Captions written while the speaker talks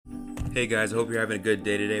Hey guys, I hope you're having a good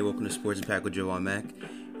day today. Welcome to Sports Impact with Javon Mack.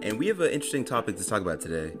 And we have an interesting topic to talk about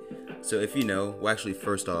today. So if you know, well actually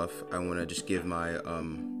first off, I want to just give my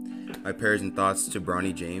prayers and thoughts to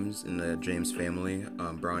Bronny James and the James family.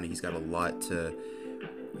 Bronny, he's got a lot to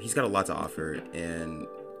offer, and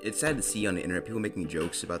it's sad to see on the internet people making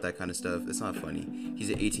jokes about that kind of stuff. It's not funny. He's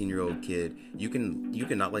an 18-year-old kid. You can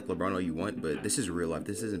not like LeBron all you want, but this is real life.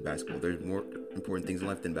 This isn't basketball. There's more important things in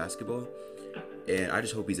life than basketball. And I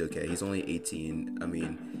just hope he's okay. He's only 18. I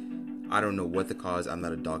mean, I don't know what the cause. I'm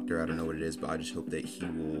not a doctor. I don't know what it is, but I just hope that he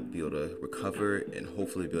will be able to recover and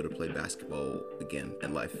hopefully be able to play basketball again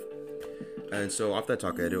in life. And so off that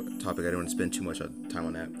topic, I don't want to spend too much time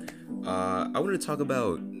on that. I wanted to talk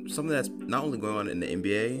about something that's not only going on in the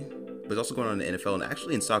NBA, but also going on in the NFL and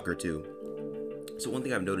actually in soccer too. So one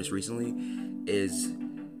thing I've noticed recently is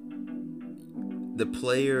the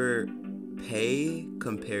player pay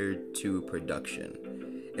compared to production.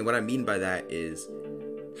 And what I mean by that is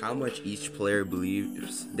how much each player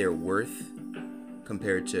believes they're worth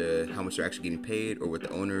compared to how much they're actually getting paid or what the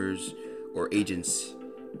owners or agents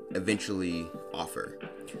eventually offer.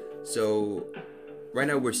 So right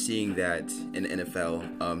now we're seeing that in the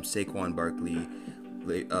NFL, Saquon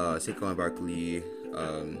Barkley,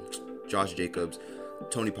 Josh Jacobs,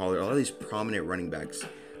 Tony Pollard, a lot of these prominent running backs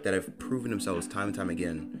that have proven themselves time and time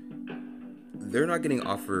again, they're not getting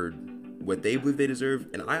offered what they believe they deserve.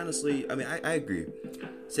 And I agree.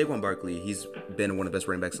 Saquon Barkley, he's been one of the best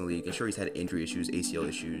running backs in the league. And sure, he's had injury issues, ACL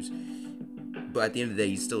issues. But at the end of the day,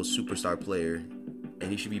 he's still a superstar player.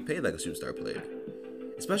 And he should be paid like a superstar player.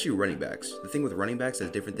 Especially running backs. The thing with running backs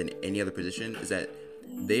that's different than any other position is that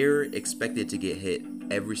they're expected to get hit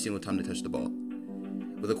every single time they touch the ball.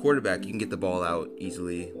 With a quarterback, you can get the ball out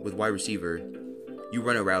easily. With wide receiver, you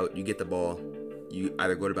run a route, you get the ball. You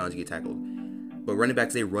either go to bounds or you get tackled. But running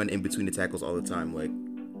backs, they run in between the tackles all the time. Like,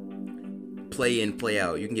 play in, play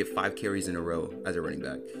out. You can get 5 carries in a row as a running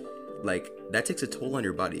back. Like, that takes a toll on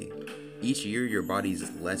your body. Each year, your body's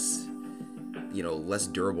less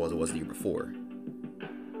durable as it was the year before.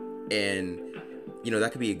 And,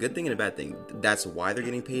 that could be a good thing and a bad thing. That's why they're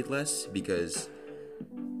getting paid less, because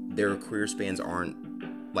their career spans aren't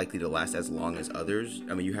likely to last as long as others.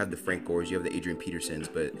 I mean, you have the Frank Gores, you have the Adrian Petersons,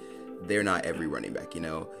 but they're not every running back,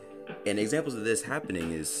 And examples of this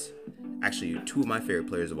happening is actually 2 of my favorite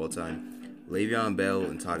players of all time, Le'Veon Bell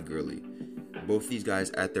and Todd Gurley. Both these guys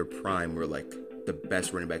at their prime were like the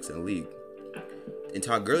best running backs in the league. In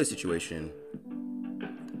Todd Gurley's situation,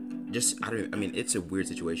 it's a weird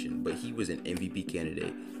situation, but he was an MVP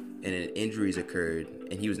candidate, and then injuries occurred,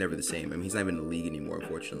 and he was never the same. I mean, he's not even in the league anymore,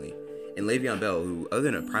 unfortunately. And Le'Veon Bell, who, other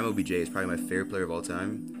than a prime OBJ, is probably my favorite player of all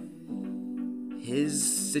time,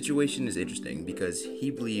 his situation is interesting because he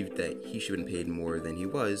believed that he should have been paid more than he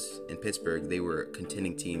was in Pittsburgh. They were a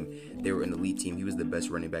contending team. They were an elite team. He was the best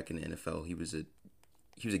running back in the NFL. He was a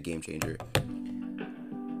game changer.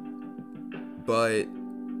 But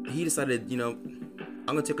he decided, I'm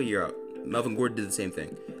going to take a year out. Melvin Gordon did the same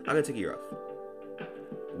thing. I'm going to take a year off.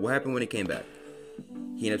 What happened when he came back?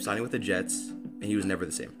 He ended up signing with the Jets, and he was never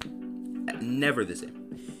the same. Never the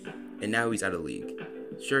same. And now he's out of the league.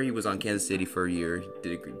 Sure, he was on Kansas City for a year,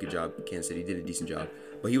 did a good job. Kansas City did a decent job,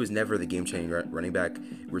 but he was never the game-changing running back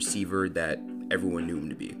receiver that everyone knew him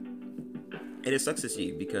to be. And it sucks to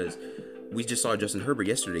see because we just saw Justin Herbert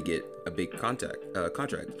yesterday get a big contract,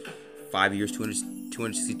 5 years,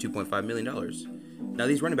 $262.5 million. Now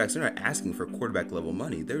these running backs, they're not asking for quarterback level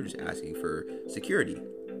money; they're just asking for security.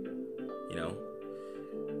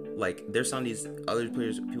 Like, they're signing these other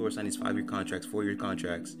players, people are signing these 5-year contracts, 4-year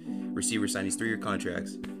contracts, receivers signing these 3-year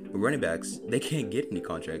contracts, but running backs, they can't get any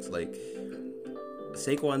contracts. Like,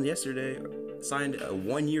 Saquon yesterday signed a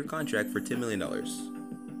 1-year contract for $10 million.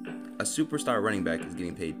 A superstar running back is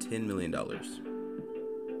getting paid $10 million.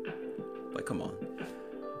 Like, come on.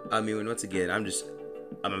 I mean, once again,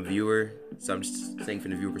 I'm a viewer, so I'm just saying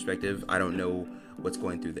from the viewer perspective. I don't know what's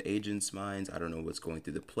going through the agents' minds. I don't know what's going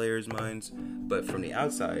through the players' minds. But from the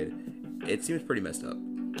outside, it seems pretty messed up.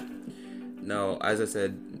 Now, as I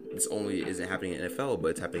said, this only isn't happening in the NFL, but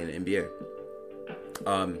it's happening in the NBA.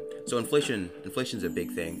 So inflation's a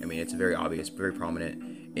big thing. I mean, it's very obvious, very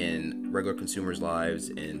prominent in regular consumers' lives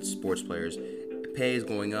and sports players. Pay is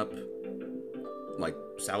going up, like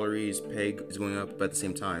salaries, pay is going up, but at the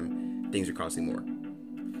same time, things are costing more.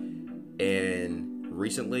 And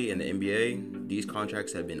recently in the NBA, these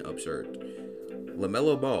contracts have been absurd.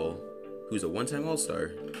 LaMelo Ball, who's a one-time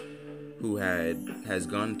All-Star, who has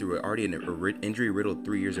gone through already an injury-riddled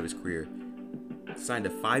 3 years of his career, signed a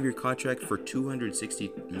 5-year contract for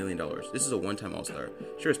 $260 million. This is a one-time All-Star.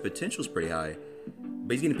 Sure, his potential's pretty high,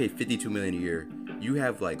 but he's getting paid $52 million a year You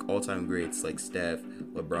have like all-time greats like Steph,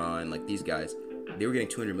 LeBron, like these guys. They were getting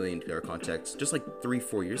 $200 million contracts just like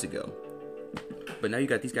 3-4 years ago. But now you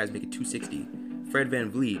got these guys making $260. Fred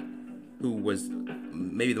VanVleet, who was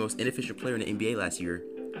maybe the most inefficient player in the NBA last year,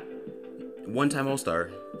 one-time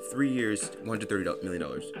All-Star, 3 years, $130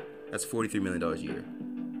 million. That's $43 million a year.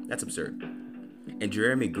 That's absurd. And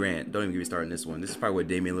Jeremy Grant, don't even get me started on this one. This is probably what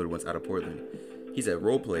Damian Lillard wants out of Portland. He's a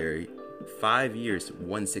role player, 5 years,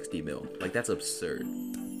 $160 million. Like, that's absurd.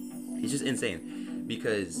 He's just insane.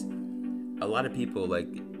 Because a lot of people, like,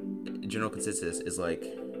 general consensus is like,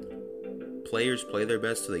 players play their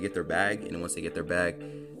best till they get their bag, and once they get their bag,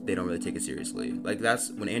 they don't really take it seriously. Like,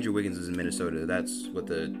 that's when Andrew Wiggins was in Minnesota. That's what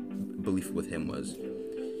the belief with him was.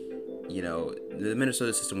 You know, the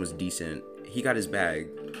Minnesota system was decent. He got his bag,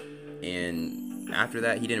 and after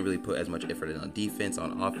that, he didn't really put as much effort in on defense,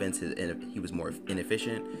 on offense. He was more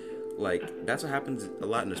inefficient. Like, that's what happens a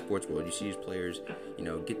lot in the sports world. You see these players, you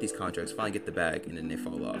know, get these contracts, finally get the bag, and then they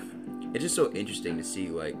fall off. It's just so interesting to see,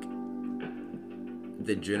 like,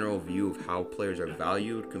 the general view of how players are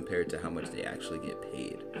valued compared to how much they actually get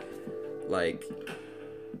paid. Like,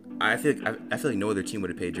 I feel like no other team would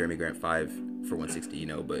have paid Jeremy Grant 5 for 160, you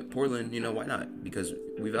know, but Portland, you know, why not? Because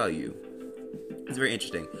we value. It's very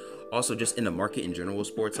interesting. Also, just in the market in general,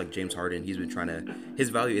 sports, like James Harden, his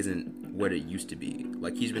value isn't what it used to be.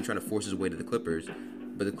 Like, he's been trying to force his way to the Clippers,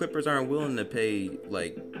 but the Clippers aren't willing to pay,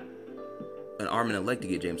 like, an arm and a leg to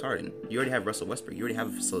get James Harden. You already have Russell Westbrook. You already have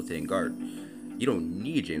a facilitating guard. You don't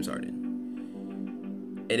need James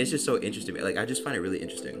Harden. And it's just so interesting. Like, I just find it really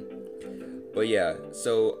interesting. But yeah,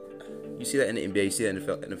 so you see that in the NBA, you see that in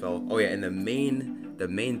the NFL. Oh yeah, and the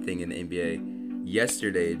main thing in the NBA,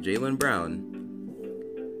 yesterday, Jaylen Brown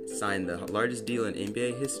signed the largest deal in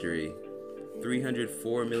NBA history,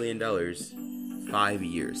 $304 million, 5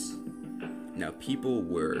 years. Now, people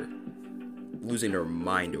were losing their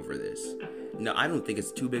mind over this. Now, I don't think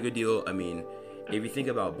it's too big a deal. I mean, if you think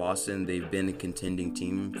about Boston, they've been a contending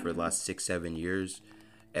team for the last 6-7 years.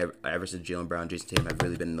 Ever since Jaylen Brown, Jason Tatum have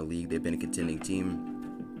really been in the league, they've been a contending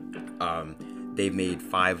team. They've made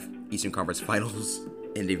 5 Eastern Conference Finals,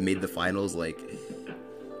 and they've made the finals, like,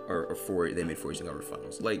 or 4. They made 4 Eastern Conference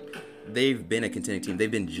Finals. Like, they've been a contending team.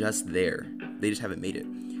 They've been just there. They just haven't made it.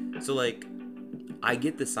 So, like, I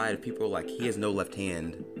get the side of people like, he has no left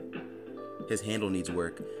hand. His handle needs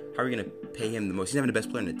work. How are you going to pay him the most? He's not even the best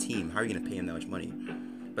player in the team. How are you going to pay him that much money?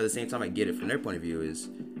 But at the same time, I get it from their point of view is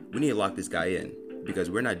we need to lock this guy in because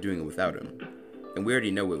we're not doing it without him. And we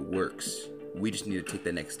already know it works. We just need to take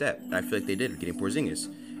the next step. And I feel like they did getting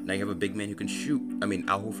Porzingis. Now you have a big man who can shoot. I mean,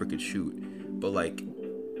 Al Horford could shoot. But, like,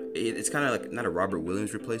 it's kind of like not a Robert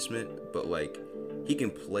Williams replacement, but, like, he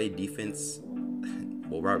can play defense.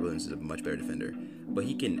 Well, Robert Williams is a much better defender. But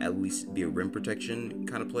he can at least be a rim protection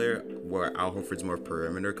kind of player, where Al Horford's more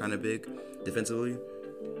perimeter kind of big defensively.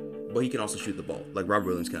 But he can also shoot the ball. Like, Robert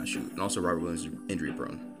Williams cannot shoot. And also Robert Williams is injury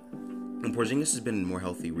prone. And Porzingis has been more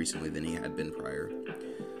healthy recently than he had been prior.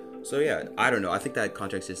 So, yeah, I don't know. I think that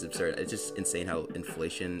contract's just absurd. It's just insane how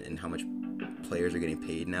inflation and how much players are getting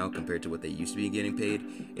paid now compared to what they used to be getting paid.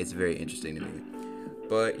 It's very interesting to me.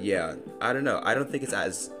 But, yeah, I don't know. I don't think it's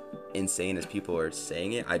as insane as people are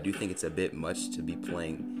saying it. I do think it's a bit much to be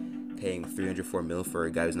paying $304 million for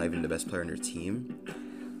a guy who's not even the best player on your team.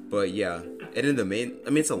 But, yeah. And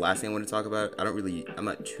then it's the last thing I want to talk about. I'm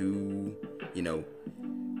not too,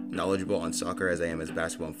 knowledgeable on soccer as I am as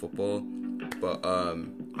basketball and football. But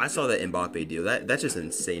I saw that Mbappe deal. That's just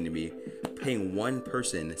insane to me. Paying one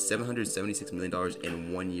person $776 million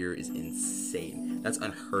in 1 year is insane. That's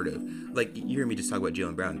unheard of. Like, you hear me just talk about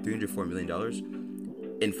Jaylen Brown, $304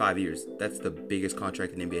 million in 5 years. That's the biggest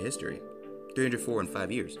contract in NBA history. 304 in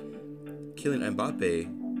 5 years. Kylian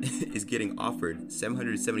Mbappe is getting offered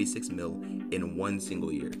 $776 million in one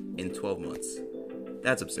single year, in 12 months.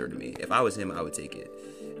 That's absurd to me. If I was him, I would take it.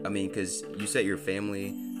 I mean, because you set your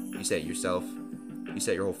family, you set yourself, you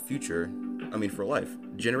set your whole future, for life,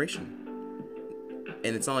 generation.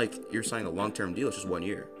 And it's not like you're signing a long-term deal, it's just 1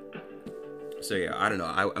 year. So yeah, I don't know.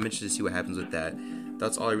 I'm interested to see what happens with that.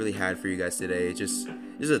 That's all I really had for you guys today. This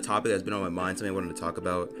is a topic that's been on my mind, something I wanted to talk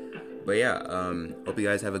about. But yeah, hope you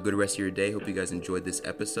guys have a good rest of your day. Hope you guys enjoyed this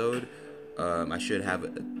episode. I should have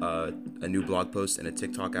a new blog post and a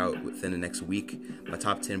TikTok out within the next week. My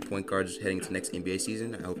top 10 point guards heading into next NBA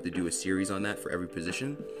season. I hope to do a series on that for every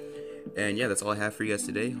position. And yeah, that's all I have for you guys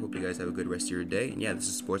today. Hope you guys have a good rest of your day. And yeah, this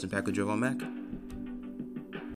is Sports Impact with Jovan Mack.